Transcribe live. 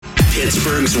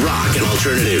Pittsburgh's rock and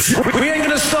alternative. We ain't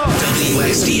gonna stop.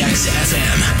 WXDX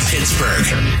FM, Pittsburgh.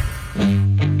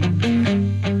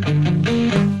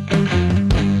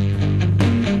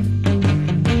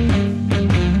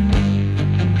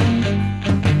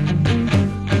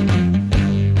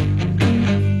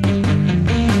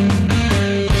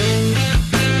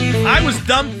 I was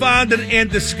dumbfounded and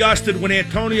disgusted when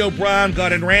Antonio Brown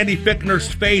got in Randy Fichtner's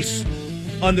face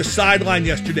on the sideline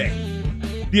yesterday.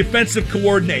 The offensive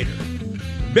coordinator.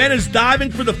 Ben is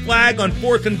diving for the flag on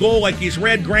 4th and goal like he's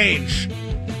Red Grange.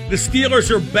 The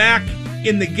Steelers are back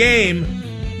in the game,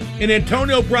 and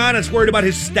Antonio Brown is worried about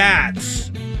his stats,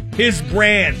 his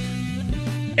brand.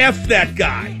 F that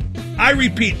guy. I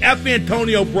repeat, F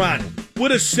Antonio Brown.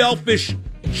 What a selfish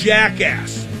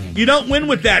jackass. You don't win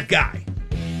with that guy.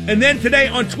 And then today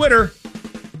on Twitter,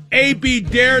 AB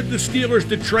dared the Steelers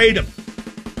to trade him.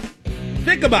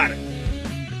 Think about it.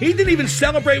 He didn't even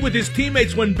celebrate with his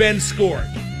teammates when Ben scored.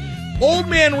 Old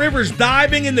Man Rivers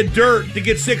diving in the dirt to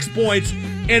get 6 points,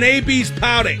 and AB's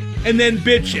pouting and then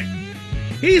bitching.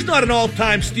 He's not an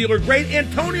all-time Steeler great.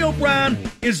 Antonio Brown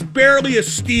is barely a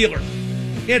Steeler.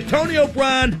 Antonio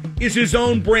Brown is his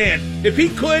own brand. If he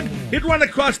could, he'd run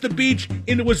across the beach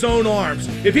into his own arms.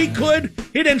 If he could,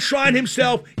 he'd enshrine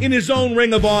himself in his own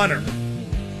ring of honor.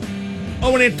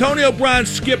 Oh, and Antonio Brown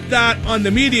skipped out on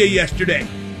the media yesterday.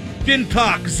 Didn't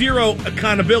talk. Zero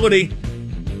accountability.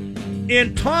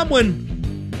 And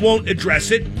Tomlin won't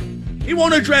address it. He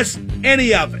won't address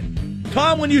any of it.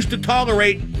 Tomlin used to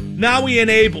tolerate. Now he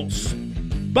enables.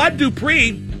 Bud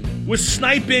Dupree was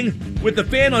sniping with the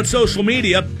fan on social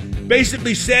media.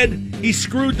 Basically said he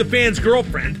screwed the fan's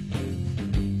girlfriend.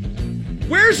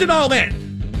 Where's it all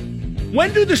end?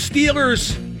 When do the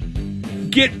Steelers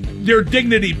get their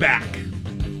dignity back?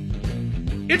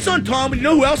 It's on Tomlin. You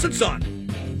know who else it's on?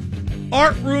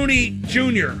 Art Rooney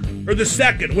Jr., or the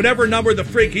second, whatever number the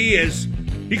frig he is.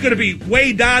 He's going to be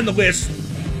way down the list.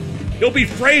 He'll be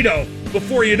Fredo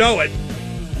before you know it.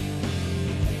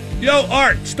 Yo,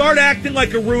 Art, start acting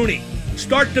like a Rooney.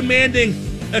 Start demanding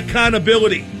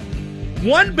accountability.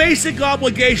 One basic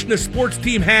obligation a sports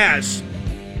team has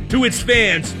to its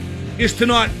fans is to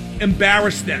not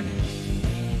embarrass them.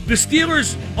 The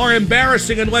Steelers are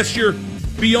embarrassing unless you're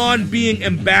beyond being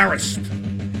embarrassed.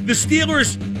 The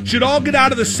Steelers should all get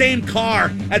out of the same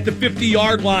car at the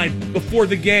 50-yard line before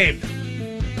the game.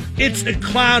 It's a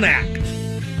clown act.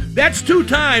 That's 2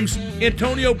 times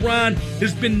Antonio Brown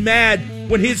has been mad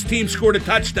when his team scored a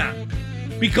touchdown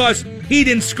because he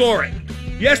didn't score it.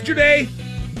 Yesterday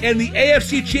and the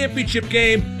AFC Championship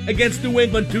game against New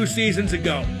England 2 seasons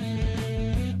ago.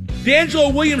 D'Angelo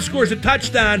Williams scores a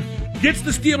touchdown, gets the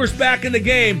Steelers back in the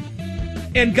game,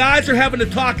 and guys are having to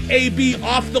talk AB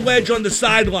off the ledge on the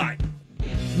sideline.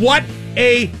 What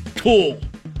a tool.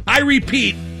 I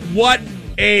repeat, what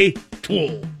a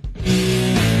tool.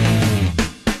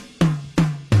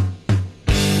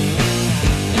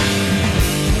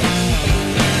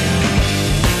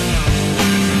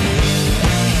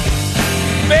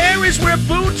 Bears wear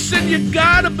boots and you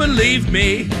gotta believe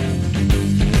me.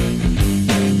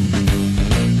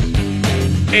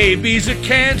 AB's a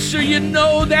cancer, you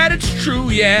know that it's true,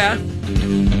 yeah.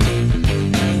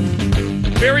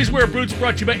 Barry's Wear Boots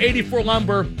brought to you by 84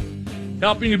 Lumber,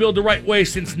 helping you build the right way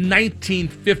since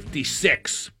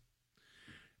 1956.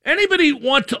 Anybody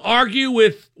want to argue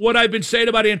with what I've been saying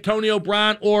about Antonio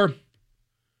Brown, or do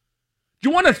you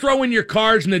want to throw in your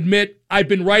cards and admit I've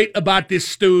been right about this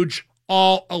stooge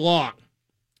all along?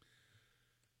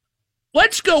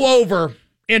 Let's go over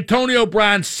Antonio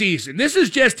Brown's season. This is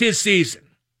just his season.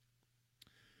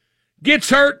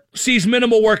 Gets hurt, sees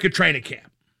minimal work at training camp.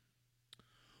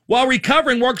 While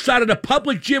recovering, works out at a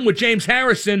public gym with James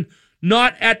Harrison,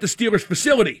 not at the Steelers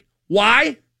facility.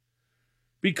 Why?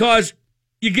 Because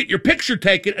you get your picture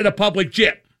taken at a public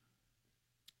gym.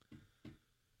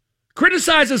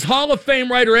 Criticizes Hall of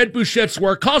Fame writer Ed Bouchette's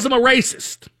work, calls him a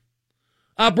racist.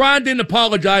 Brown didn't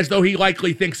apologize, though he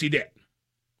likely thinks he did.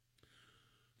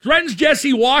 Threatens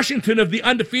Jesse Washington of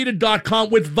TheUndefeated.com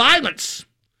with violence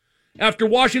after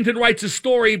Washington writes a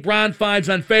story Brown finds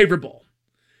unfavorable.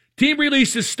 Team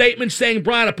releases statement saying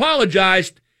Brown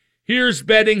apologized. Here's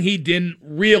betting he didn't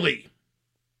really.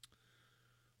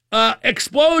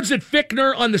 Explodes at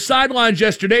Fichtner on the sidelines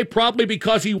yesterday, probably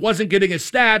because he wasn't getting his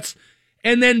stats,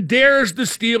 and then dares the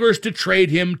Steelers to trade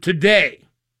him today.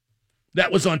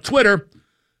 That was on Twitter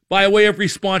by way of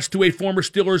response to a former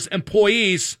Steelers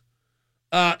employee's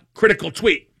critical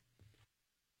tweet.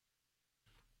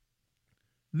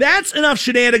 That's enough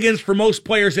shenanigans for most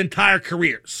players' entire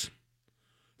careers.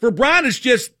 For Brown, it's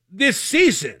just this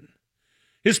season.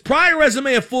 His prior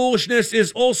resume of foolishness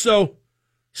is also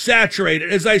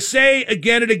saturated. As I say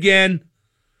again and again,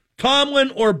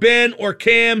 Tomlin or Ben or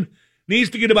Cam needs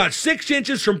to get about 6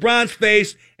 inches from Bron's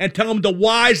face and tell him to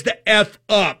wise the F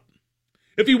up.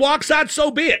 If he walks out,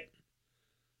 so be it.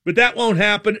 But that won't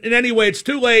happen. And anyway, it's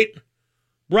too late.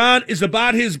 Bron is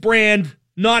about his brand,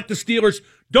 not the Steelers.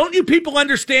 Don't you people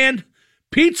understand?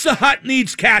 Pizza Hut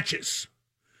needs catches.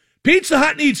 Pizza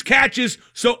Hut needs catches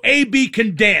so AB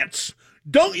can dance.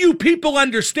 Don't you people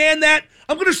understand that?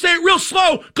 I'm going to say it real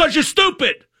slow because you're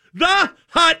stupid. The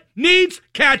Hut needs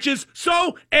catches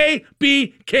so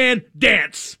AB can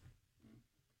dance.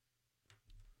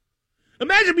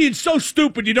 Imagine being so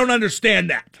stupid you don't understand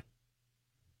that.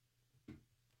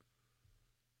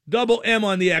 Double M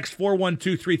on the X,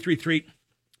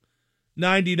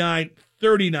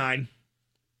 412-333-9939.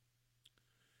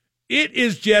 It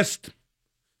is just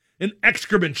an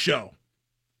excrement show.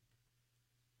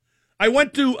 I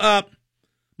went to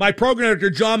my program director,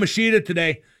 John Machida,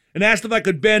 today and asked if I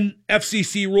could bend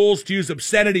FCC rules to use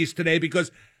obscenities today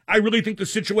because I really think the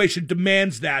situation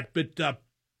demands that, but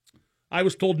I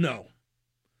was told no.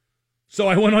 So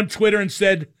I went on Twitter and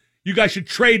said, you guys should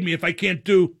trade me if I can't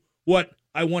do what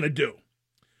I want to do.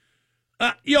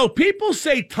 People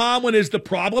say Tomlin is the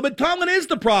problem, and Tomlin is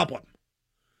the problem.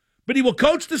 But he will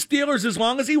coach the Steelers as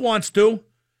long as he wants to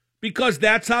because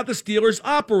that's how the Steelers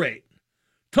operate.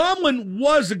 Tomlin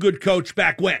was a good coach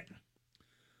back when.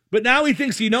 But now he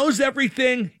thinks he knows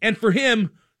everything, and for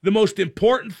him, the most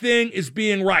important thing is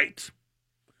being right.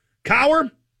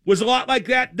 Cowher was a lot like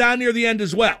that down near the end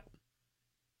as well.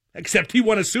 Except he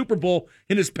won a Super Bowl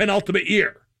in his penultimate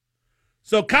year.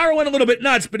 So Cowher went a little bit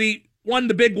nuts, but he won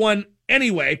the big one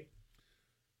anyway.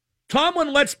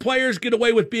 Tomlin lets players get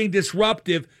away with being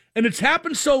disruptive, and it's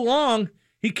happened so long,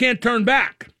 he can't turn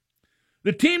back.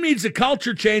 The team needs a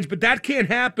culture change, but that can't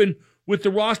happen with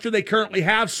the roster they currently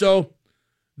have, so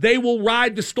they will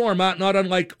ride the storm out, not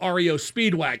unlike REO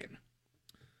Speedwagon.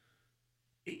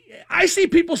 I see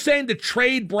people saying to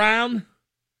trade Brown,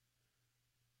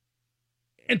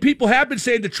 and people have been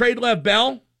saying to trade Lev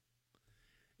Bell.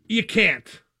 You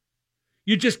can't.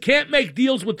 You just can't make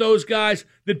deals with those guys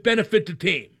that benefit the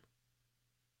team.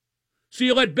 So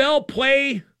you let Bell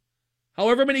play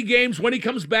however many games when he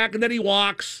comes back and then he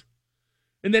walks.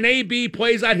 And then AB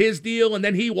plays out his deal and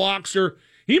then he walks, or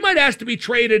he might ask to be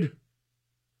traded.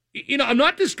 I'm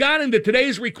not discounting that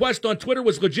today's request on Twitter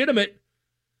was legitimate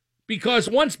because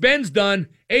once Ben's done,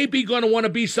 AB going to want to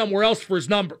be somewhere else for his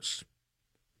numbers.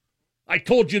 I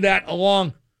told you that a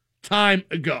long time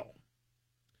ago.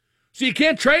 So you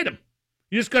can't trade him.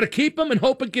 You just got to keep him and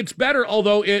hope it gets better,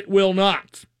 although it will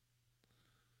not.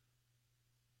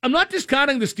 I'm not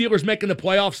discounting the Steelers making the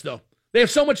playoffs, though. They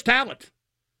have so much talent.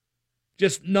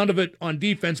 Just none of it on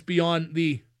defense beyond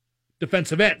the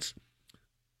defensive ends.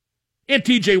 And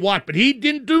TJ Watt, but he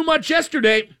didn't do much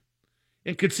yesterday.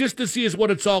 And consistency is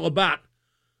what it's all about.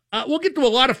 We'll get to a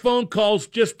lot of phone calls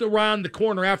just around the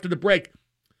corner after the break.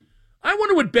 I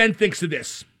wonder what Ben thinks of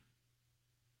this.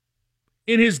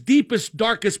 In his deepest,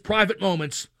 darkest private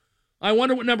moments, I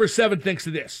wonder what number 7 thinks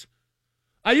of this.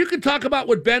 You can talk about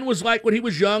what Ben was like when he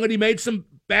was young and he made some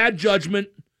bad judgment,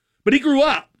 but he grew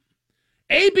up.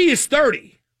 AB is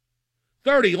 30.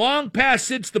 30, long past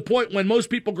since the point when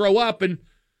most people grow up, and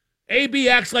AB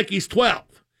acts like he's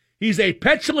 12. He's a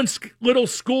petulant little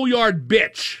schoolyard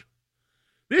bitch.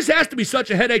 This has to be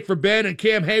such a headache for Ben and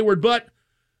Cam Hayward, but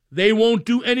they won't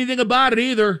do anything about it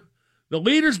either. The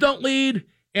leaders don't lead,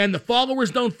 and the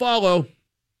followers don't follow.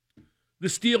 The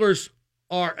Steelers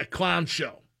are a clown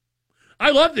show. I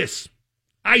love this.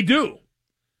 I do.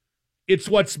 It's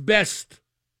what's best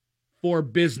for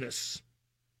business.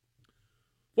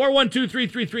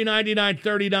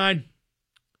 412-333-9939.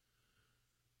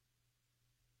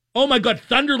 Oh, my God,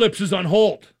 Thunderlips is on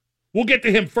hold. We'll get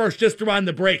to him first, just around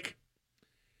the break.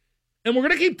 And we're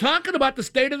going to keep talking about the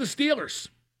state of the Steelers.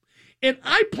 And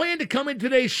I plan to come in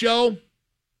today's show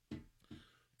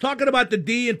talking about the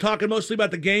D and talking mostly about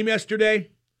the game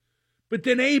yesterday. But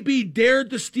then AB dared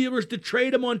the Steelers to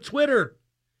trade him on Twitter.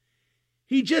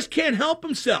 He just can't help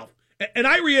himself. And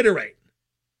I reiterate,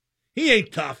 he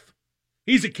ain't tough.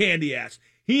 He's a candy ass.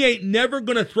 He ain't never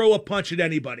going to throw a punch at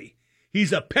anybody.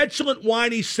 He's a petulant,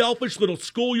 whiny, selfish little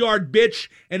schoolyard bitch.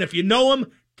 And if you know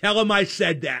him, tell him I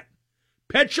said that.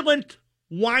 Petulant,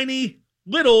 whiny,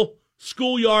 little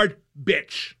schoolyard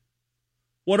bitch.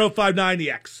 105.9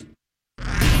 The X.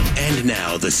 And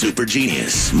now the super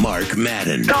genius, Mark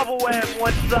Madden. Double M,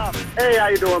 what's up? Hey, how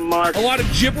you doing, Mark? A lot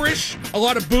of gibberish, a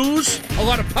lot of booze, a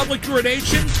lot of public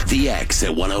urination. The X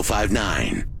at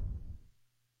 105.9.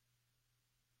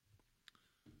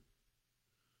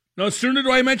 No sooner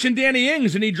do I mention Danny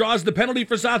Ings and he draws the penalty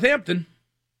for Southampton.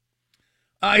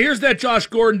 Here's that Josh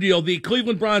Gordon deal. The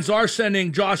Cleveland Browns are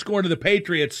sending Josh Gordon to the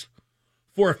Patriots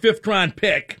for a 5th-round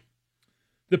pick.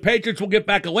 The Patriots will get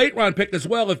back a late-round pick as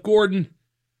well if Gordon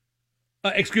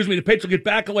the Patriots will get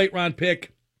back a late-round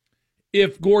pick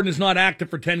if Gordon is not active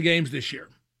for 10 games this year.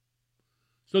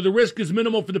 So the risk is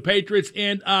minimal for the Patriots,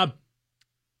 and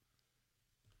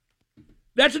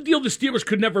that's a deal the Steelers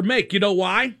could never make. You know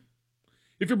why?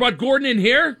 If you brought Gordon in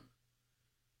here,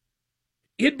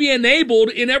 he'd be enabled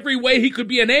in every way he could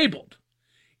be enabled.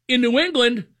 In New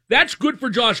England, that's good for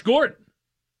Josh Gordon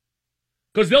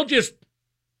because they'll just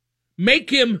make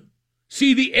him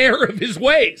see the error of his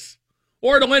ways,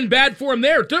 or it'll end bad for him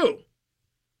there, too.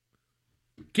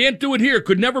 Can't do it here.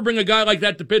 Could never bring a guy like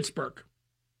that to Pittsburgh.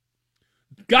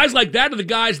 Guys like that are the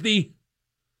guys the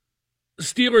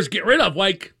Steelers get rid of,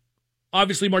 like,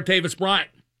 obviously, Martavis Bryant.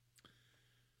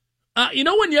 You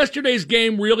know when yesterday's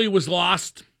game really was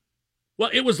lost? Well,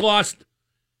 it was lost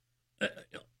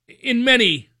in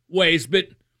many ways, but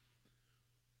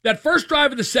that first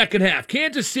drive of the second half,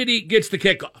 Kansas City gets the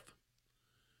kickoff.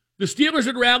 The Steelers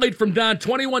had rallied from down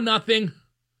 21-0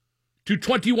 to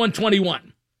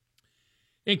 21-21.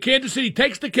 And Kansas City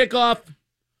takes the kickoff,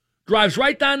 drives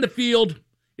right down the field.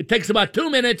 It takes about 2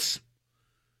 minutes,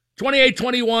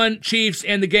 28-21 Chiefs,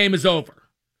 and the game is over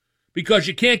because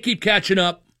you can't keep catching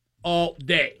up all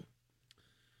day.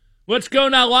 Let's go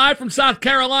now live from South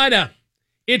Carolina.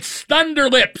 It's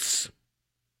Thunderlips.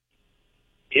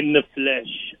 In the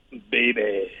flesh,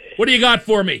 baby. What do you got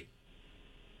for me?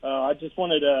 I just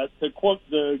wanted to quote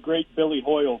the great Billy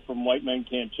Hoyle from White Men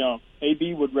Can't Jump.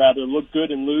 AB would rather look good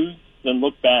and lose than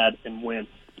look bad and win.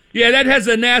 Yeah, that has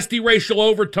a nasty racial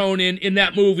overtone in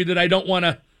that movie that I don't want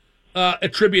to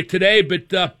attribute today,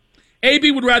 but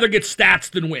AB would rather get stats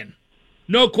than win.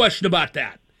 No question about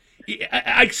that.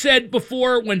 I said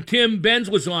before when Tim Benz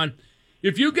was on,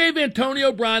 if you gave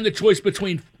Antonio Brown the choice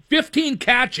between 15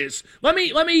 catches, let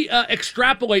me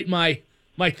extrapolate my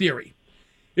theory.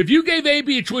 If you gave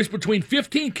AB a choice between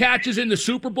 15 catches in the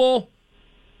Super Bowl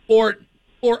or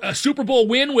a Super Bowl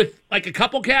win with like a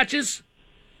couple catches,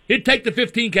 he'd take the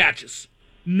 15 catches.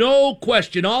 No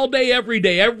question. All day, every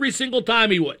day, every single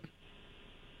time he would.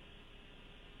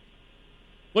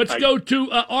 Let's go to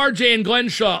RJ in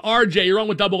Glenshaw. RJ, you're on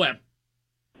with Double M.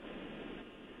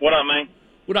 What up, man?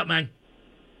 What up, man?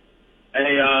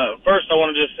 Hey, first I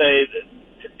want to just say that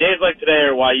days like today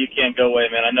are why you can't go away,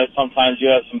 man. I know sometimes you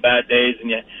have some bad days and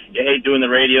you hate doing the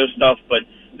radio stuff, but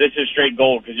this is straight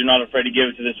gold because you're not afraid to give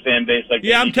it to this fan base.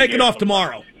 I'm taking off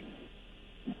tomorrow.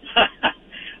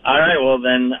 All right, well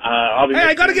then I'll be. Hey,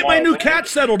 I got to get my new cat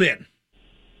settled in.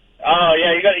 Oh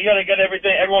yeah, you got to get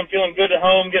everyone feeling good at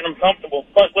home, getting them comfortable.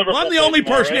 Plus Liverpool. Well, I'm the only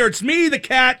person here. It's me, the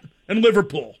cat, and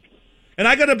Liverpool. And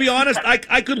I got to be honest,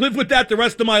 I could live with that the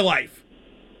rest of my life.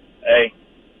 Hey,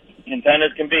 content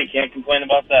as can be. Can't complain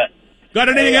about that. Got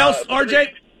anything else,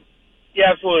 RJ?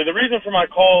 Yeah, absolutely. The reason for my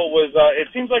call was it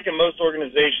seems like in most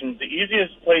organizations, the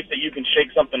easiest place that you can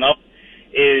shake something up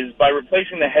is by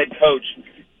replacing the head coach.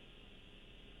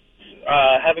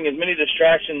 Having as many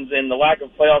distractions and the lack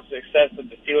of playoff success that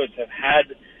the Steelers have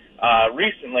had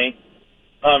recently,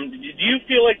 do you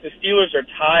feel like the Steelers are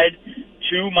tied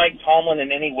to Mike Tomlin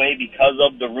in any way because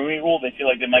of the Rooney Rule? They feel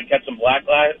like they might get some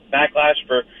backlash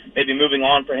for maybe moving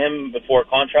on for him before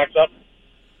contract's up?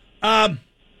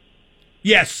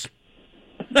 Yes.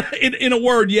 in a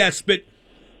word, yes, but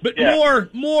yeah.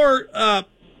 more.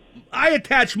 I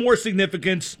attach more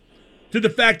significance to the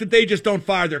fact that they just don't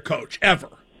fire their coach ever.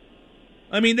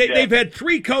 I mean, they've had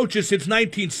 3 coaches since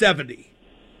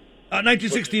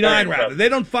 1969, rather. They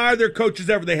don't fire their coaches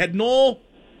ever. They had Knoll,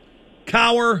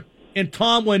 Cowher, and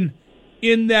Tomlin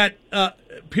in that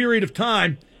period of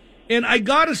time. And I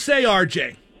got to say,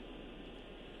 RJ,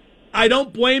 I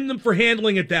don't blame them for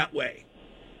handling it that way.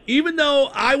 Even though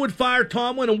I would fire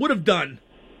Tomlin and would have done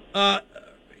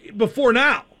before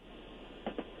now,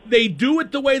 they do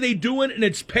it the way they do it, and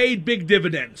it's paid big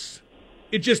dividends.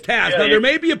 It just has. Now, there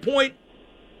may be a point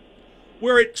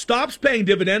where it stops paying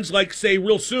dividends, like, say,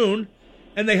 real soon,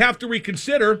 and they have to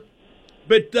reconsider.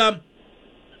 But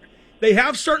they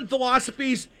have certain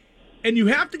philosophies, and you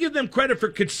have to give them credit for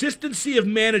consistency of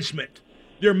management.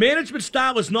 Their management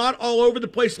style is not all over the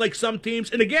place like some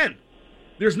teams. And, again,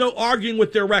 there's no arguing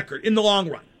with their record in the long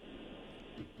run.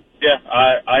 Yeah,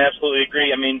 I absolutely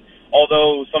agree. I mean,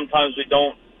 although sometimes we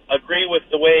don't agree with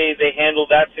the way they handle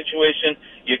that situation,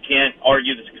 you can't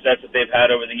argue the success that they've had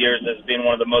over the years as being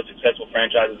one of the most successful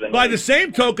franchises in the league. By the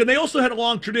same token, they also had a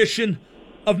long tradition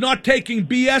of not taking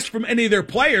BS from any of their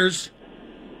players,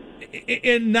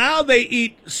 and now they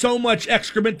eat so much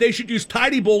excrement they should use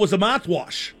Tidy Bowl as a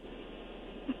mouthwash.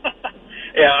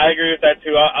 Yeah, I agree with that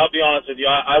too. I'll be honest with you.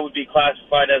 I would be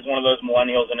classified as one of those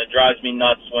millennials, and it drives me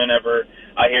nuts whenever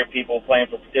I hear people playing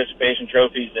for participation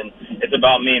trophies, and it's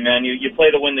about me, man. You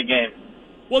play to win the game.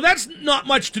 Well, that's not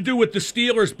much to do with the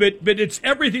Steelers, but it's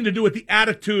everything to do with the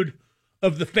attitude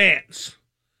of the fans.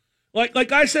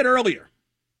 Like I said earlier,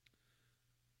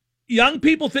 young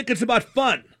people think it's about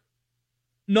fun,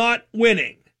 not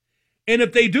winning. And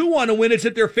if they do want to win, it's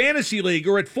at their fantasy league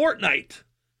or at Fortnite,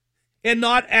 and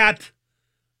not at.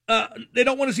 They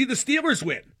don't want to see the Steelers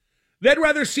win. They'd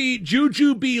rather see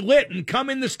Juju be lit and come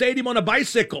in the stadium on a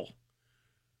bicycle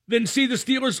than see the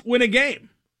Steelers win a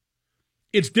game.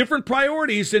 It's different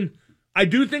priorities, and I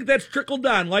do think that's trickled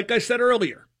down, like I said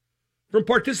earlier, from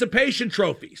participation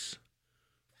trophies,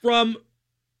 from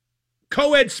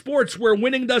co-ed sports where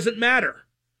winning doesn't matter,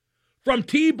 from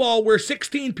T-ball where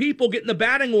 16 people get in the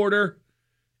batting order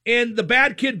and the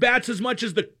bad kid bats as much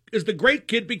as the great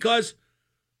kid because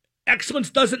excellence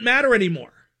doesn't matter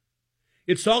anymore.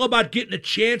 It's all about getting a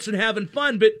chance and having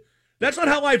fun, but that's not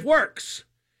how life works.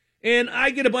 And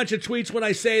I get a bunch of tweets when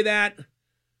I say that.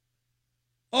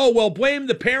 Oh, well, blame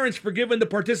the parents for giving the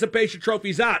participation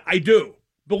trophies out. I do.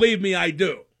 Believe me, I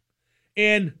do.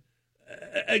 And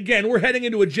again, we're heading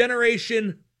into a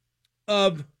generation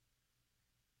of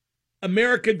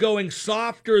America going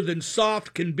softer than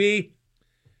soft can be.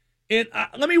 And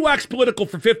let me wax political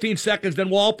for 15 seconds, then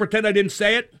we'll all pretend I didn't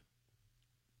say it.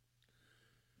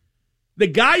 The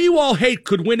guy you all hate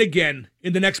could win again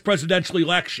in the next presidential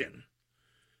election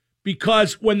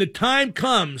because when the time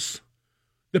comes,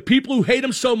 the people who hate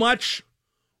him so much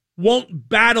won't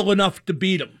battle enough to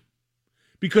beat him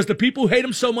because the people who hate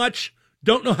him so much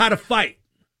don't know how to fight.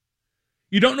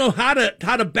 You don't know how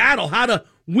to battle, how to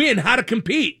win, how to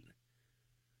compete.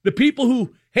 The people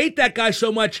who hate that guy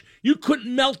so much, you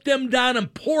couldn't melt them down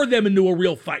and pour them into a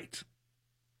real fight.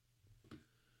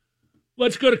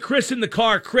 Let's go to Chris in the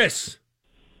car. Chris,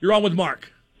 you're on with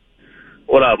Mark.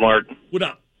 What up, Mark? What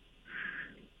up?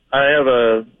 I have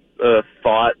a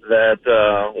thought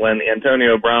that when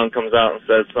Antonio Brown comes out and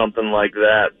says something like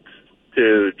that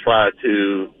to try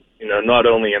to, not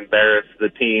only embarrass the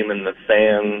team and the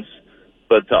fans,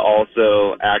 but to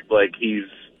also act like he's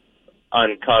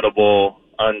uncuttable,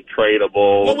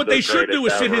 untradeable. Well, what they should do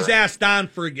is sit his ass down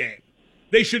for a game.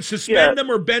 They should suspend him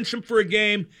or bench him for a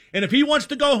game, and if he wants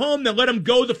to go home, then let him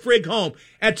go the frig home.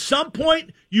 At some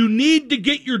point, you need to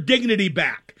get your dignity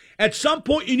back. At some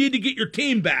point, you need to get your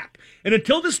team back. And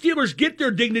until the Steelers get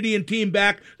their dignity and team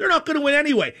back, they're not going to win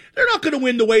anyway. They're not going to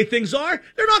win the way things are.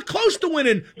 They're not close to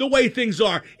winning the way things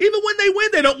are. Even when they win,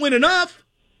 they don't win enough.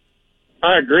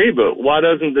 I agree, but why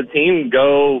doesn't the team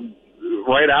go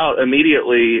right out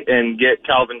immediately and get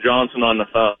Calvin Johnson on the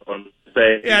phone?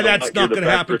 Say, yeah, that's not going to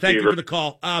happen. Receiver. Thank you for the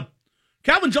call.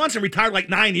 Calvin Johnson retired like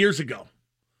 9 years ago.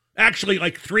 Actually,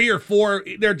 like 3 or 4.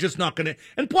 They're just not going to.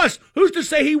 And plus, who's to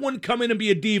say he wouldn't come in and be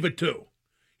a diva too?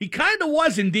 He kind of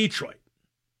was in Detroit.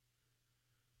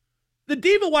 The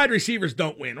diva wide receivers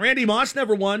don't win. Randy Moss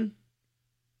never won.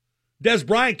 Des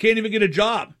Bryant can't even get a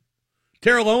job.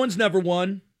 Terrell Owens never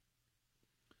won.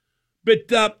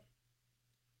 But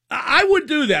I would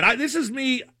do that. This is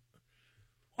me.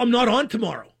 I'm not on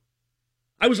tomorrow.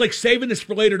 I was like saving this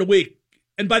for later in the week.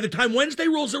 And by the time Wednesday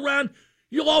rolls around,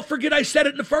 you'll all forget I said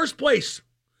it in the first place.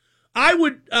 I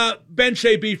would bench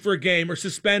AB for a game or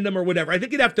suspend him or whatever. I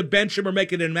think you'd have to bench him or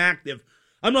make it inactive.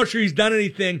 I'm not sure he's done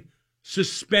anything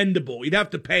suspendable. You'd have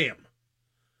to pay him.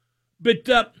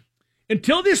 But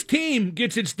until this team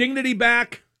gets its dignity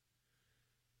back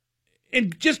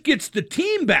and just gets the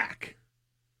team back,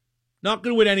 not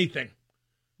going to win anything.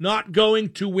 Not going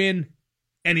to win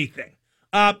anything.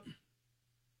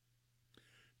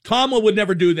 Tomlin would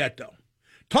never do that, though.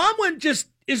 Tomlin just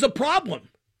is a problem.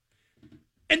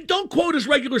 And don't quote his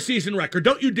regular season record.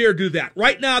 Don't you dare do that.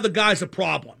 Right now, the guy's a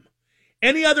problem.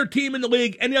 Any other team in the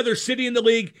league, any other city in the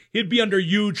league, he'd be under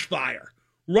huge fire.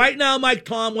 Right now, Mike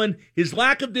Tomlin, his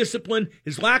lack of discipline,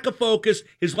 his lack of focus,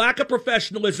 his lack of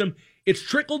professionalism, it's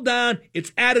trickled down,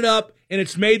 it's added up, and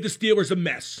it's made the Steelers a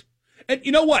mess. And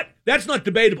you know what? That's not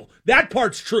debatable. That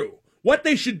part's true. What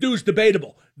they should do is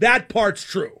debatable. That part's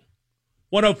true.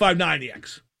 105.9 The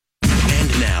X.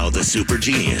 And now the super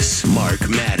genius, Mark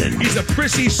Madden. He's a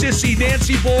prissy, sissy,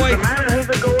 Nancy boy. No matter who's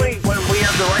the goalie, when we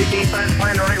have the right defense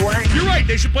playing the right way. You're right.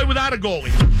 They should play without a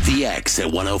goalie. The X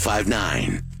at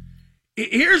 105.9.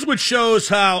 Here's what shows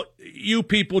how you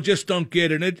people just don't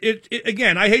get it. It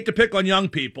again, I hate to pick on young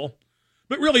people,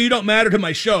 but really you don't matter to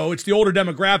my show. It's the older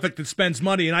demographic that spends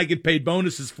money and I get paid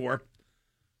bonuses for.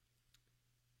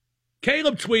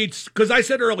 Caleb tweets, because I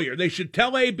said earlier, they should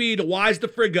tell AB to wise the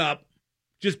frig up,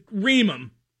 just ream him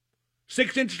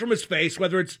 6 inches from his face,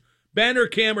 whether it's Ben or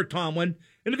Cam or Tomlin.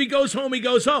 And if he goes home, he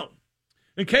goes home.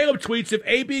 And Caleb tweets, if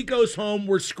AB goes home,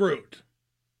 we're screwed.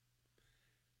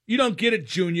 You don't get it,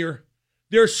 Junior.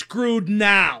 They're screwed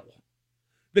now.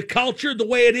 The culture, the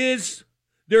way it is,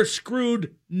 they're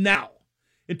screwed now.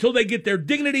 Until they get their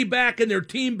dignity back and their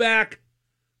team back,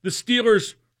 the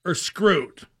Steelers are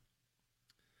screwed.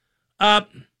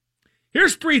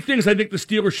 Here's 3 things I think the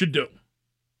Steelers should do.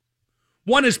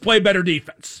 One is play better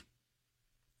defense.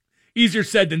 Easier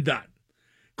said than done.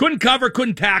 Couldn't cover,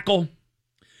 couldn't tackle.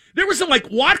 There was some,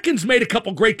 Watkins made a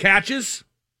couple great catches.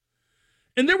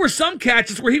 And there were some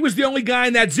catches where he was the only guy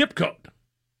in that zip code.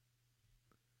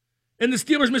 And the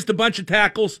Steelers missed a bunch of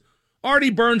tackles.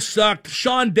 Artie Burns sucked.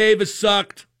 Sean Davis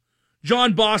sucked.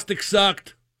 John Bostic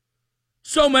sucked.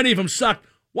 So many of them sucked.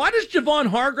 Why does Javon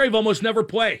Hargrave almost never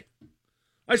play?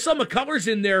 I saw McCullers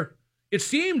in there. It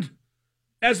seemed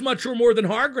as much or more than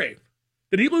Hargrave.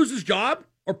 Did he lose his job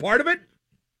or part of it?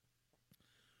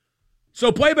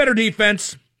 So play better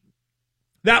defense.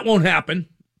 That won't happen.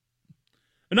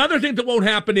 Another thing that won't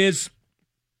happen is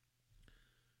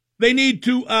they need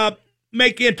to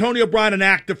make Antonio Brown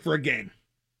inactive for a game.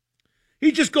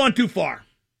 He's just gone too far.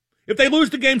 If they lose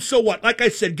the game, so what? Like I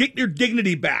said, get your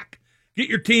dignity back. Get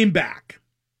your team back.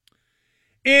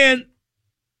 And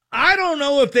I don't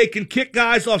know if they can kick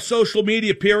guys off social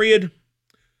media, period.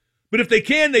 But if they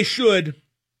can, they should.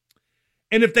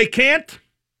 And if they can't,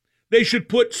 they should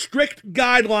put strict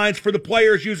guidelines for the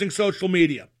players using social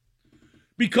media.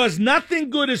 Because nothing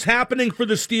good is happening for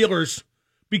the Steelers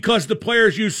because the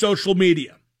players use social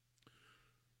media.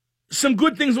 Some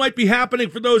good things might be happening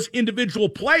for those individual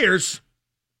players,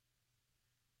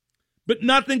 but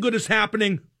nothing good is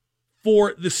happening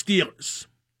for the Steelers.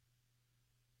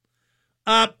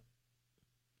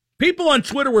 People on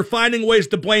Twitter were finding ways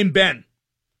to blame Ben.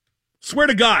 Swear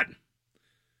to God.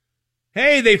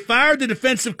 Hey, they fired the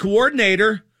defensive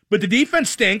coordinator, but the defense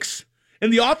stinks,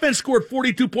 and the offense scored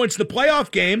 42 points in the playoff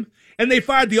game, and they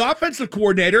fired the offensive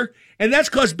coordinator, and that's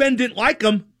because Ben didn't like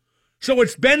him, so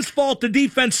it's Ben's fault the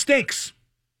defense stinks.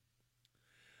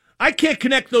 I can't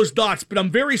connect those dots, but I'm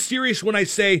very serious when I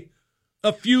say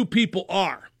a few people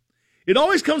are. It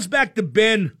always comes back to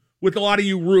Ben with a lot of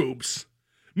you rubes.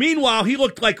 Meanwhile, he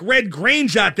looked like Red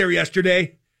Grange out there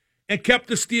yesterday and kept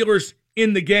the Steelers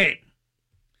in the game.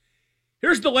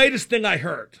 Here's the latest thing I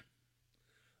heard.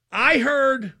 I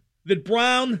heard that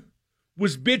Brown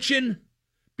was bitching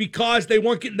because they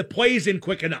weren't getting the plays in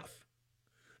quick enough.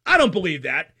 I don't believe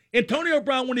that. Antonio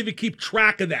Brown won't even keep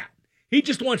track of that. He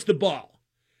just wants the ball.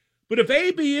 But if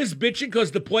AB is bitching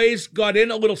because the plays got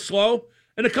in a little slow,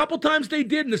 and a couple times they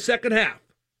did in the second half,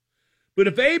 but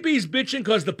if AB's bitching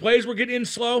because the plays were getting in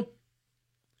slow,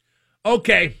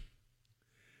 okay.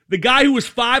 The guy who was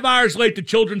 5 hours late to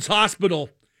Children's Hospital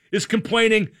is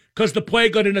complaining because the play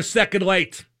got in a second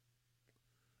late.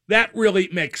 That really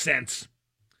makes sense.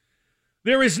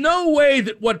 There is no way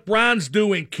that what Brown's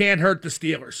doing can't hurt the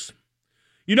Steelers.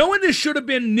 You know when this should have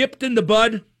been nipped in the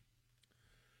bud?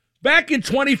 Back in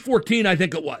 2014, I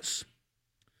think it was.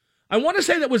 I want to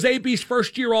say that was AB's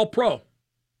first year All-Pro.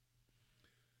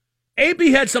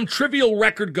 AB had some trivial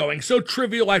record going, so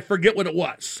trivial I forget what it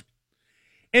was.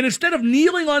 And instead of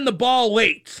kneeling on the ball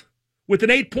late with an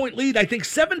 8-point lead, I think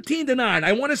 17-9,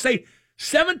 I want to say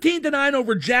 17-9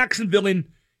 over Jacksonville in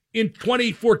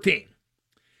 2014.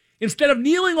 Instead of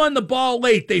kneeling on the ball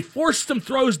late, they forced some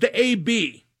throws to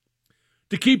AB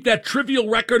to keep that trivial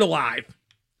record alive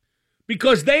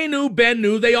because they knew, Ben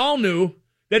knew, they all knew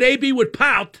that AB would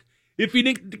pout if he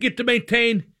didn't get to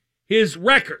maintain his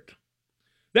record.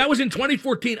 That was in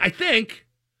 2014, I think,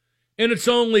 and it's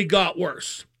only got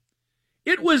worse.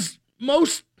 It was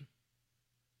most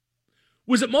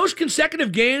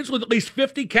consecutive games with at least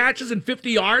 50 catches and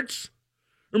 50 yards?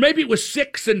 Or maybe it was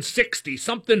 6 and 60,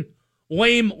 something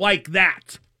lame like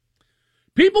that.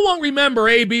 People won't remember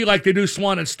AB like they do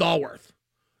Swan and Stallworth.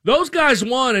 Those guys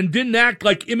won and didn't act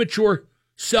like immature,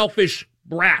 selfish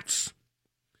brats.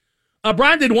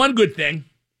 Brian did one good thing.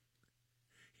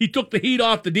 He took the heat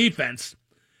off the defense.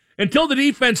 Until the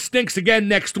defense stinks again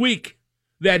next week,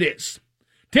 that is.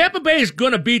 Tampa Bay is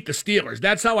going to beat the Steelers.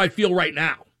 That's how I feel right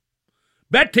now.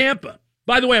 Bet Tampa.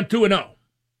 By the way, I'm 2-0.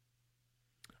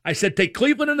 I said take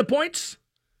Cleveland in the points.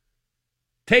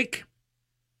 Take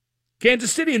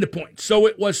Kansas City in the points. So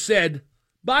it was said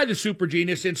by the Super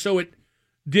Genius, and so it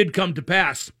did come to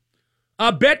pass.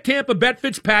 Bet Tampa, bet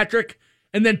Fitzpatrick,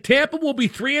 and then Tampa will be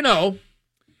 3-0,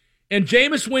 and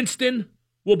Jameis Winston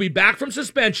will be back from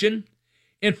suspension,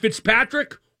 and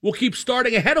Fitzpatrick will keep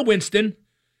starting ahead of Winston,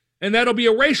 and that'll be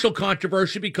a racial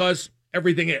controversy because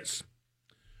everything is.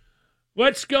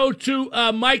 Let's go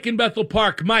to Mike in Bethel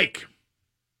Park. Mike.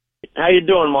 How you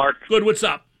doing, Mark? Good. What's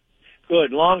up?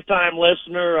 Good. Long-time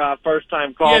listener,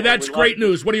 first-time caller. Yeah, that's great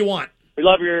news. What do you want? We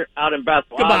love you out in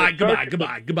Bethel.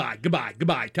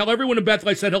 Goodbye. Tell everyone in Bethel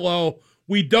I said hello.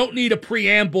 We don't need a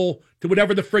preamble to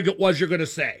whatever the frig it was you're going to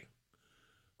say.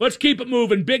 Let's keep it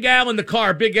moving. Big Al in the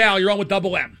car. Big Al, you're on with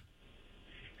Double M.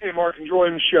 Hey, Mark,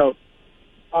 enjoying the show.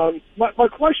 My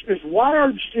question is, why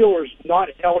are the Steelers not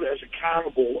held as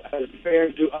accountable as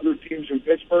fans do other teams in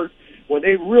Pittsburgh when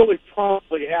they really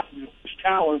probably have this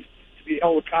talent to be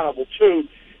held accountable to,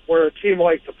 where a team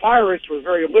like the Pirates with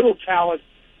very little talent,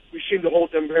 we seem to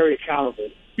hold them very accountable?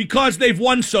 Because they've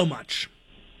won so much.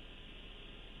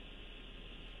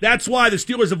 That's why the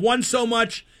Steelers have won so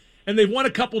much, and they've won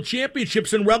a couple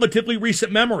championships in relatively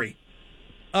recent memory.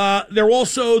 They're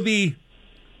also the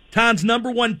town's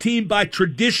 #1 team by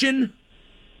tradition.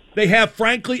 They have,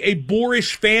 frankly, a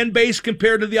boorish fan base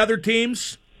compared to the other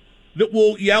teams that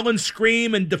will yell and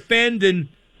scream and defend and,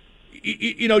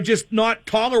 just not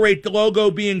tolerate the logo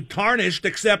being tarnished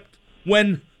except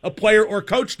when a player or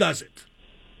coach does it.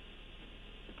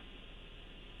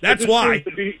 That's why.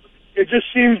 It just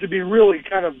seems to be really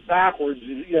kind of backwards.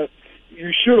 You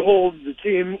should hold the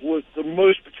team with the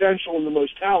most potential and the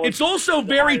most talent. It's also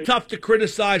very tough to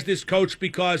criticize this coach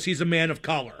because he's a man of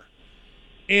color.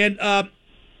 And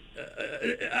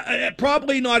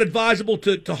probably not advisable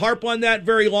to harp on that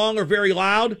very long or very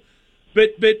loud.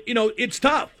 But it's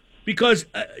tough because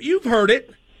you've heard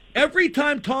it. Every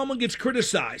time Tomlin gets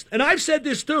criticized, and I've said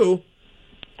this too,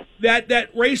 that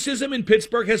racism in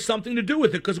Pittsburgh has something to do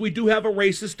with it because we do have a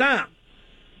racist town.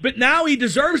 But now he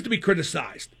deserves to be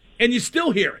criticized, and you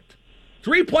still hear it.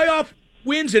 3 playoff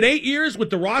wins in 8 years with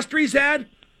the roster he's had.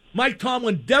 Mike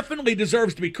Tomlin definitely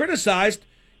deserves to be criticized,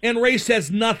 and race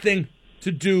has nothing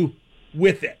to do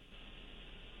with it.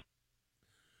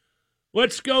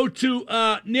 Let's go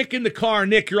to Nick in the car.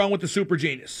 Nick, you're on with the Super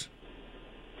Genius.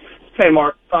 Hey,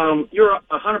 Mark. You're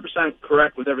 100%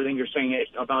 correct with everything you're saying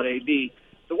about AB.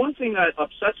 The one thing that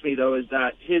upsets me, though, is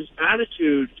that his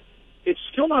attitude, it's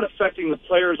still not affecting the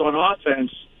players on offense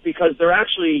because they're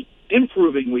actually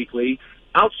improving weekly.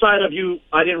 Outside of you,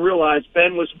 I didn't realize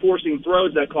Ben was forcing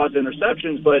throws that caused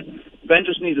interceptions, but Ben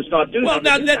just needs to stop doing that.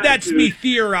 Well, now that's me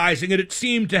theorizing, and it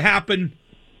seemed to happen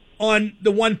on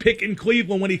the one pick in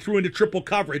Cleveland when he threw into triple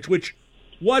coverage, which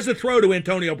was a throw to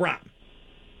Antonio Brown.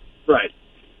 Right.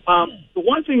 The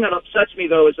one thing that upsets me,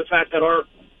 though, is the fact that our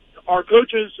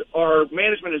coaches, our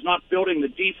management is not building the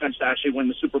defense to actually win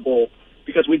the Super Bowl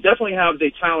because we definitely have the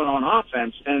talent on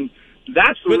offense, and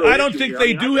that's the But I don't think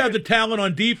they do have the talent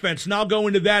on defense, and I'll go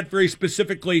into that very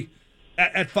specifically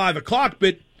at 5 o'clock.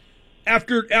 But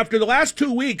after the last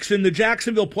 2 weeks in the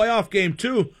Jacksonville playoff game,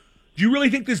 too, do you really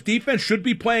think this defense should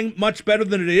be playing much better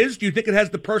than it is? Do you think it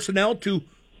has the personnel to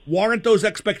warrant those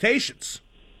expectations?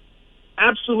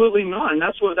 Absolutely not, and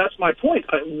that's my point.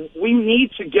 We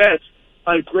need to get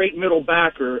a great middle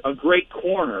backer, a great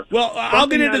corner. Well, I'll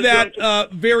get into that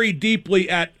very deeply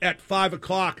at 5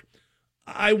 o'clock.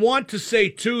 I want to say,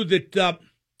 too, that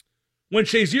when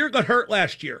Shazier got hurt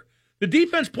last year, the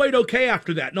defense played okay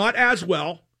after that. Not as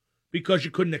well, because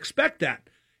you couldn't expect that.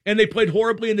 And they played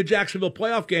horribly in the Jacksonville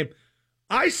playoff game.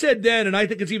 I said then, and I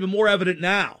think it's even more evident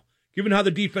now, given how the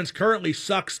defense currently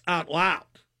sucks out loud.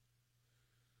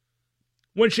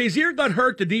 When Shazier got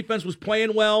hurt, the defense was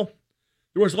playing well.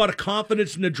 There was a lot of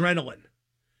confidence and adrenaline.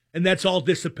 And that's all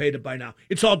dissipated by now.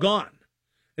 It's all gone.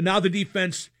 And now the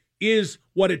defense is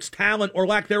what its talent, or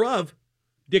lack thereof,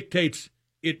 dictates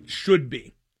it should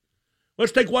be.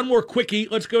 Let's take one more quickie.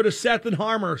 Let's go to Seth and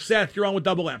Harmer. Seth, you're on with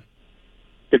Double M.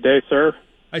 Good day, sir.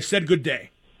 I said good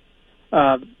day.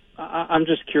 I'm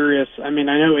just curious. I mean,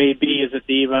 I know AB is a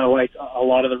diva like a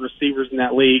lot of the receivers in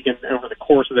that league and over the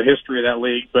course of the history of that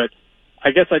league, but I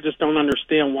guess I just don't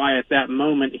understand why at that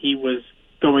moment he was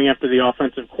going after the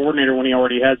offensive coordinator when he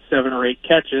already had 7 or 8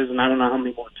 catches and I don't know how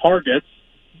many more targets.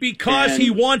 Because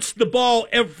he wants the ball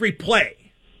every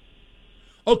play.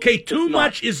 Okay, too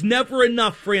much is never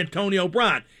enough for Antonio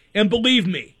Brown. And believe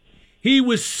me, he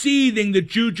was seething that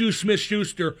Juju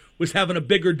Smith-Schuster was having a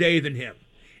bigger day than him.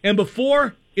 And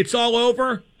before it's all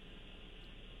over,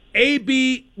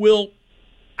 AB will,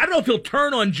 I don't know if he'll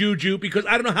turn on Juju because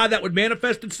I don't know how that would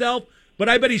manifest itself, but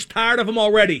I bet he's tired of him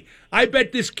already. I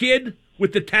bet this kid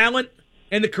with the talent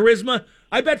and the charisma,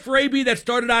 I bet for AB that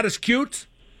started out as cute,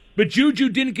 but Juju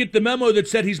didn't get the memo that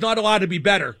said he's not allowed to be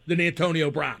better than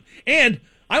Antonio Brown. And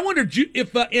I wonder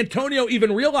if Antonio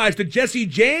even realized that Jesse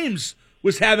James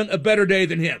was having a better day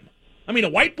than him. I mean, a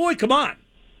white boy? Come on.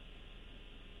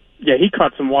 Yeah, he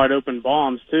caught some wide open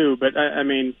bombs too, but I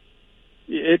mean,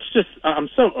 it's just, I'm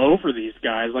so over these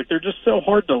guys. Like, they're just so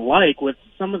hard to like with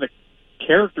some of the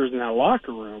characters in that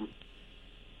locker room.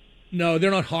 No,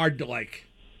 they're not hard to like.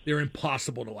 They're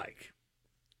impossible to like.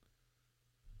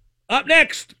 Up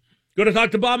next, going to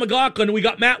talk to Bob McLaughlin. We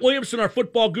got Matt Williamson, our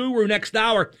football guru, next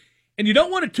hour. And you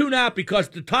don't want to tune out because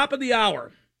at the top of the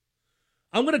hour,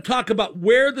 I'm going to talk about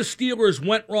where the Steelers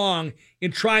went wrong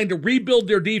in trying to rebuild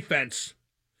their defense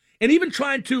and even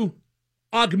trying to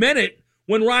augment it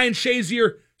when Ryan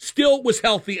Shazier still was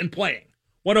healthy and playing.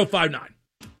 105.9.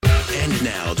 And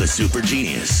now the super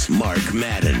genius, Mark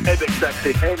Madden. Hey, Big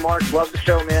Sexy. Hey, Mark. Love the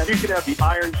show, man. You could have the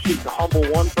iron sheet to humble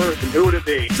one person. Who would it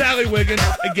be? Sally Wiggins,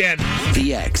 again.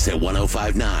 The X at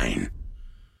 105.9.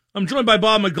 I'm joined by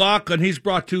Bob McLaughlin. He's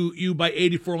brought to you by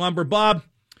 84 Lumber. Bob,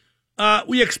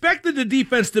 we expected the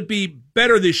defense to be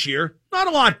better this year. Not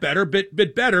a lot better,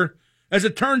 bit better. As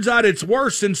it turns out, it's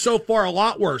worse, and so far a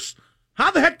lot worse. How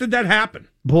the heck did that happen?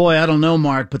 Boy, I don't know,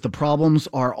 Mark, but the problems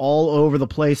are all over the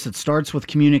place. It starts with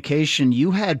communication. You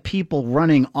had people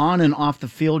running on and off the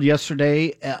field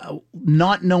yesterday,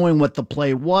 not knowing what the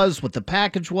play was, what the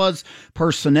package was,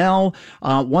 personnel.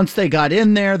 Once they got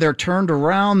in there, they're turned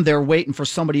around. They're waiting for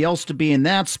somebody else to be in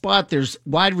that spot. There's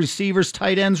wide receivers,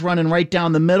 tight ends running right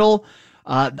down the middle.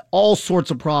 All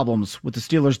sorts of problems with the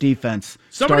Steelers defense.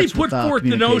 Somebody put forth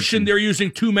the notion they're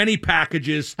using too many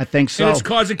packages. I think so. And it's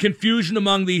causing confusion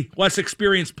among the less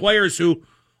experienced players who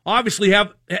obviously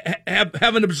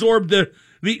haven't absorbed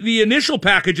the initial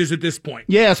packages at this point.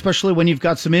 Yeah, especially when you've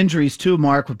got some injuries too,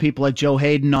 Mark, with people like Joe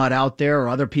Hayden not out there or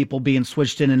other people being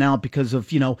switched in and out because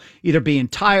of, either being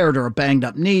tired or a banged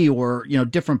up knee or,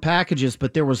 different packages.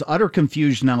 But there was utter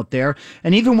confusion out there.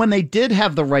 And even when they did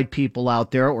have the right people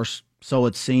out there, or so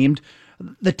it seemed,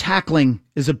 the tackling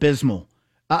is abysmal.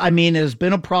 It has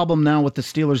been a problem now with the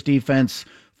Steelers defense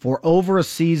for over a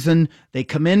season. They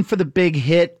come in for the big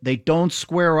hit. They don't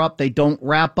square up. They don't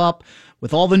wrap up.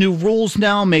 With all the new rules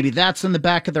now, maybe that's in the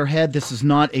back of their head. This is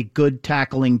not a good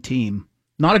tackling team.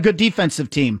 Not a good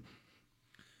defensive team.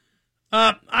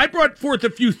 I brought forth a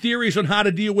few theories on how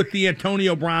to deal with the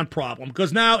Antonio Brown problem,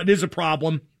 because now it is a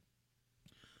problem.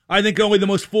 I think only the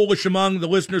most foolish among the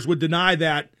listeners would deny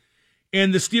that.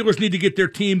 And the Steelers need to get their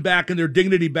team back and their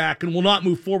dignity back and will not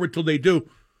move forward till they do.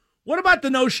 What about the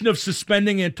notion of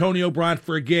suspending Antonio Brown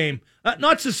for a game?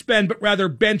 Not suspend, but rather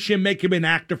bench him, make him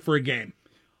inactive for a game.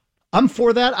 I'm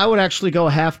for that. I would actually go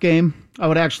a half game. I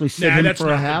would actually sit him for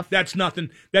a half. That's nothing.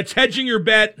 That's hedging your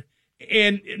bet.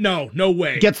 And no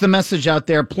way. Gets the message out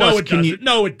there. Plus,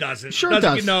 No, it doesn't. Sure it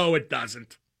does. No, it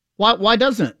doesn't. Why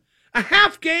doesn't it? A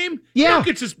half game? Yeah.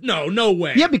 No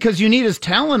way. Yeah, because you need his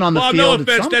talent on the field no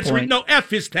offense, at some point. F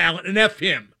his talent and F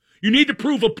him. You need to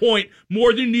prove a point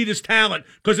more than you need his talent,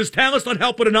 because his talent's not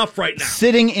helping enough right now.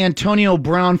 Sitting Antonio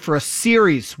Brown for a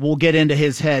series will get into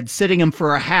his head. Sitting him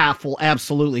for a half will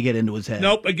absolutely get into his head.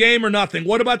 Nope, a game or nothing.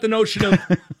 What about the notion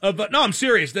of no, I'm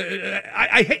serious.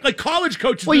 I hate, like, college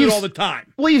coaches do it all the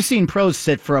time. Well, you've seen pros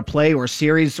sit for a play or a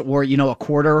series or, a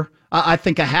quarter. I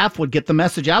think a half would get the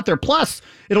message out there. Plus,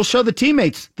 it'll show the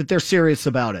teammates that they're serious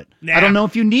about it. Nah. I don't know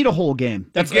if you need a whole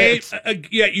game.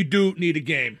 Yeah, you do need a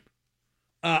game.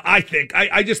 I think.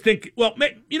 I just think, well,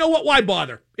 you know what? Why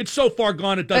bother? It's so far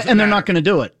gone, it doesn't matter. And they're not going to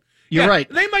do it. You're right.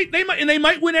 They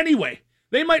might win anyway.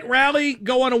 They might rally,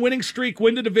 go on a winning streak,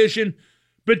 win the division,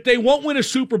 but they won't win a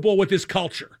Super Bowl with this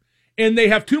culture. And they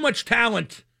have too much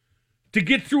talent to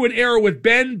get through an era with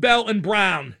Ben, Bell, and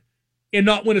Brown and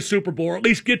not win a Super Bowl, or at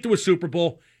least get to a Super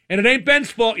Bowl. And it ain't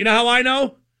Ben's fault. You know how I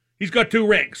know? He's got 2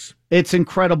 rings. It's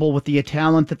incredible with the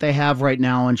talent that they have right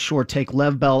now, and sure, take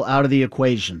Lev Bell out of the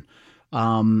equation.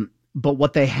 But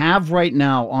what they have right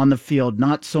now on the field,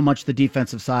 not so much the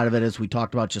defensive side of it, as we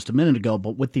talked about just a minute ago,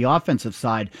 but with the offensive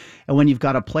side. And when you've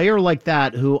got a player like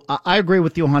that, who I agree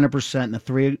with you 100% in the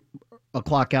 3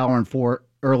 o'clock hour and 4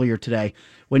 earlier today,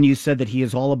 when you said that he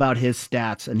is all about his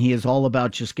stats and he is all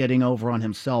about just getting over on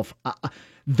himself.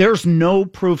 There's no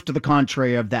proof to the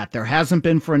contrary of that. There hasn't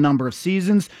been for a number of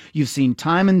seasons. You've seen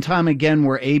time and time again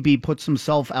where AB puts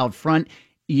himself out front,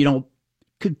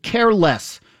 could care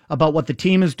less about what the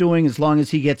team is doing as long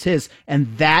as he gets his. And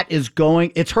that is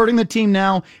it's hurting the team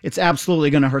now. It's absolutely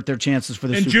going to hurt their chances for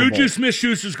the Super Bowl. And Juju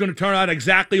Smith-Schuster is going to turn out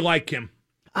exactly like him.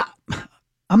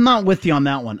 I'm not with you on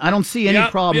that one. I don't see any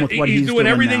problem with what he's doing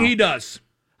everything now. He does.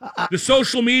 The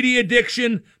social media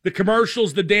addiction, the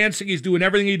commercials, the dancing, he's doing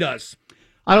everything he does.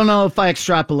 I don't know if I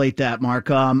extrapolate that, Mark.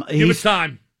 Give it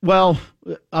time. Well,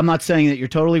 I'm not saying that you're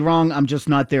totally wrong. I'm just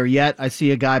not there yet. I see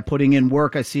a guy putting in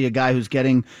work. I see a guy who's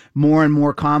getting more and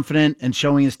more confident and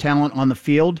showing his talent on the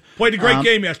field. Played a great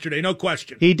game yesterday, no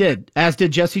question. He did, as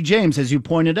did Jesse James, as you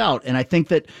pointed out. And I think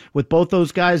that with both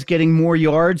those guys getting more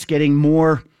yards, getting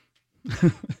more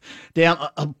damn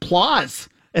applause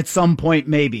at some point,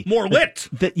 maybe. More lit.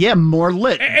 More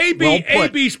lit.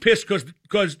 AB's pissed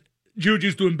because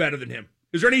Juju's doing better than him.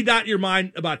 Is there any doubt in your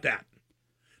mind about that?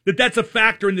 That's a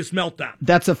factor in this meltdown?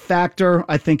 That's a factor.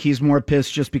 I think he's more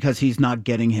pissed just because he's not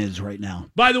getting his right now.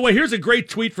 By the way, here's a great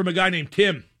tweet from a guy named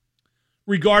Tim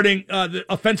regarding the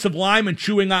offensive lineman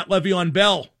chewing out Le'Veon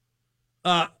Bell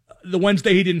the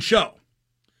Wednesday he didn't show.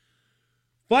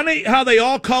 Funny how they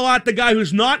all call out the guy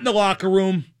who's not in the locker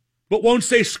room, but won't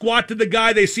say squat to the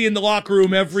guy they see in the locker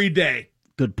room every day.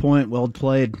 Good point. Well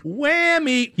played.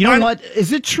 Whammy. You know what?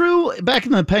 Is it true, back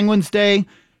in the Penguins' day,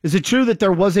 is it true that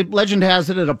there was legend has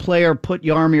it that a player put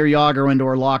Jaromir Jagr into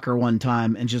her locker one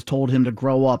time and just told him to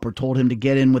grow up or told him to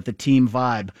get in with the team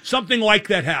vibe? Something like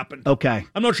that happened. Okay.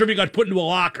 I'm not sure if he got put into a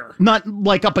locker. Not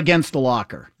like up against a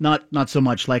locker. Not so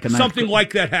much like a something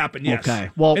like that happened, yes. Okay.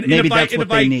 Well, maybe that's what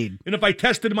they need. And if I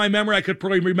tested my memory, I could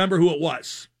probably remember who it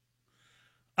was.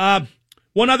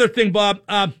 One other thing, Bob.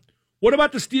 What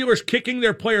about the Steelers kicking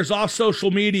their players off social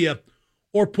media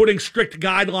or putting strict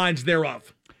guidelines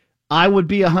thereof? I would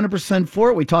be 100% for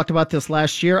it. We talked about this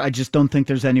last year. I just don't think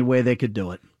there's any way they could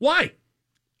do it. Why?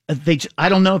 I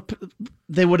don't know if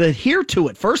they would adhere to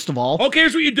it, first of all. Okay,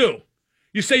 here's what you do.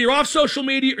 You say you're off social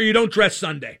media or you don't dress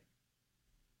Sunday.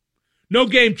 No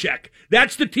game check.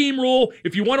 That's the team rule.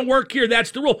 If you want to work here,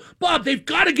 that's the rule. Bob, they've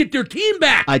got to get their team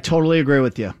back. I totally agree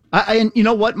with you. And you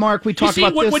know what, Mark? We talked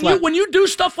about this. When you do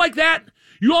stuff like that,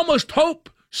 you almost hope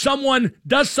someone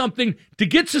does something to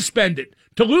get suspended,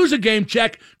 to lose a game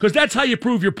check, because that's how you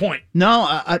prove your point.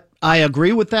 No, I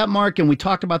agree with that, Mark, and we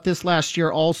talked about this last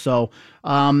year also.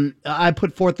 I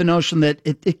put forth the notion that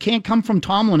it can't come from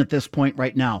Tomlin at this point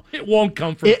right now. It won't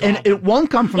come from Tomlin. And it won't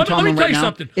come from Tomlin right now.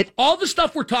 Let me tell you something. All the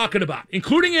stuff we're talking about,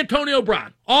 including Antonio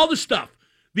Brown, all the stuff,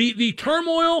 the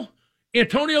turmoil,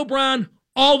 Antonio Brown,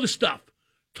 all the stuff,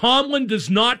 Tomlin does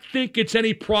not think it's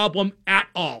any problem at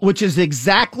all. Which is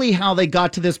exactly how they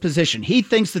got to this position. He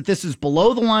thinks that this is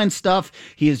below the line stuff.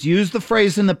 He has used the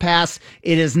phrase in the past.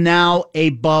 It is now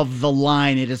above the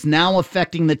line. It is now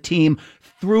affecting the team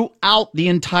throughout the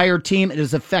entire team. It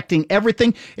is affecting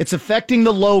everything. It's affecting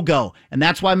the logo. And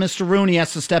that's why Mr. Rooney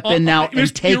has to step in now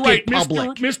and take it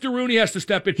public. Mr. Rooney has to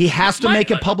step in. He has to make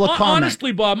a public comment.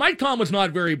 Honestly, Bob, Mike Tomlin's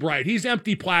not very bright. He's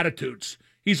empty platitudes.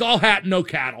 He's all hat and no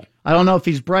cattle. I don't know if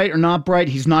he's bright or not bright.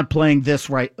 He's not playing this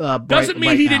right. Doesn't mean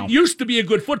right he now. didn't used to be a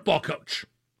good football coach.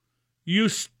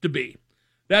 Used to be.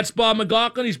 That's Bob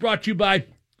McLaughlin. He's brought to you by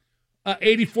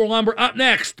 84 Lumber. Up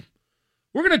next,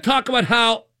 we're going to talk about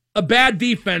how a bad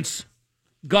defense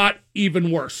got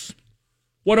even worse.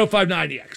 105.9 EX.